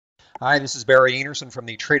Hi, this is Barry Enerson from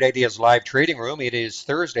the Trade Ideas Live Trading Room. It is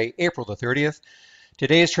Thursday, April the 30th.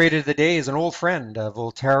 Today's trade of the day is an old friend,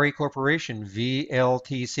 Voltari Corporation,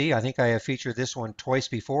 VLTC. I think I have featured this one twice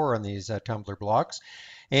before on these Tumblr blogs.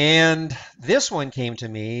 And this one came to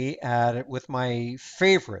me with my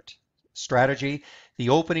favorite strategy, the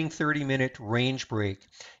opening 30-minute range break.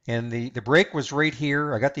 And the break was right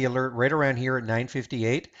here. I got the alert right around here at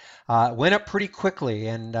 9:58. Went up pretty quickly,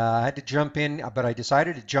 and I had to jump in, but I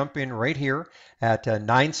decided to jump in right here at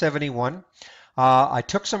 9:71. I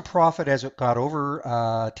took some profit as it got over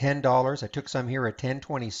 $10. I took some here at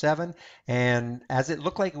 10.27, and as it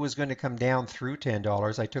looked like it was going to come down through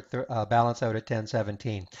 $10, I took the balance out at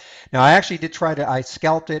 10.17. Now I actually did I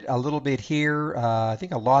scalped it a little bit here. I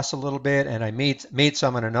think I lost a little bit, and I made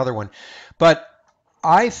some on another one. But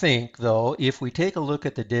I think, though, if we take a look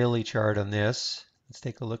at the daily chart on this, let's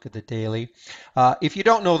take a look at the daily. If you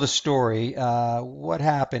don't know the story, what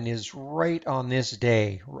happened is right on this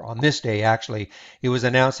day actually, it was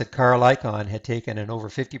announced that Carl Icahn had taken an over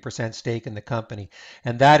 50% stake in the company,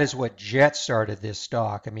 and that is what jet started this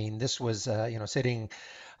stock. I mean, this was sitting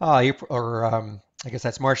April or I guess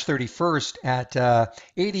that's March 31st at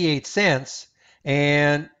 88 cents,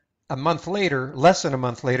 and a month later, less than a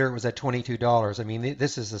month later, it was at $22. I mean,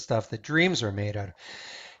 this is the stuff that dreams are made out of.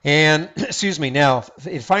 And excuse me, now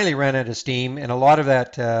it finally ran out of steam, and a lot of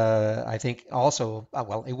that, I think, also,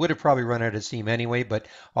 well, it would have probably run out of steam anyway, but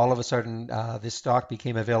all of a sudden, this stock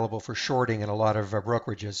became available for shorting in a lot of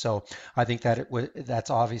brokerages. So I think that that's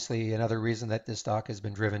obviously another reason that this stock has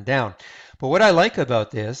been driven down. But what I like about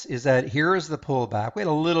this is that here is the pullback. We had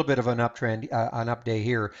a little bit of an uptrend, an up day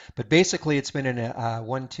here, but basically it's been in a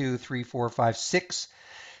 1, 2, 3, 4, 5, 6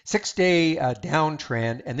 day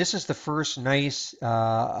downtrend, and this is the first nice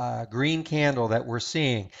green candle that we're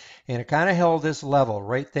seeing, and it kind of held this level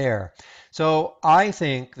right there. So I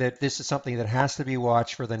think that this is something that has to be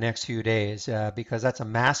watched for the next few days because that's a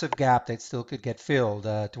massive gap that still could get filled.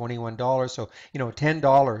 $21, so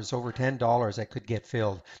 $10, over $10 that could get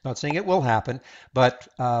filled. Not saying it will happen, but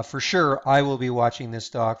for sure I will be watching this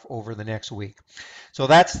stock over the next week. So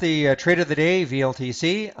that's the trade of the day,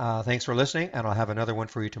 VLTC. Thanks for listening, and I'll have another one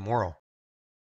for you tomorrow.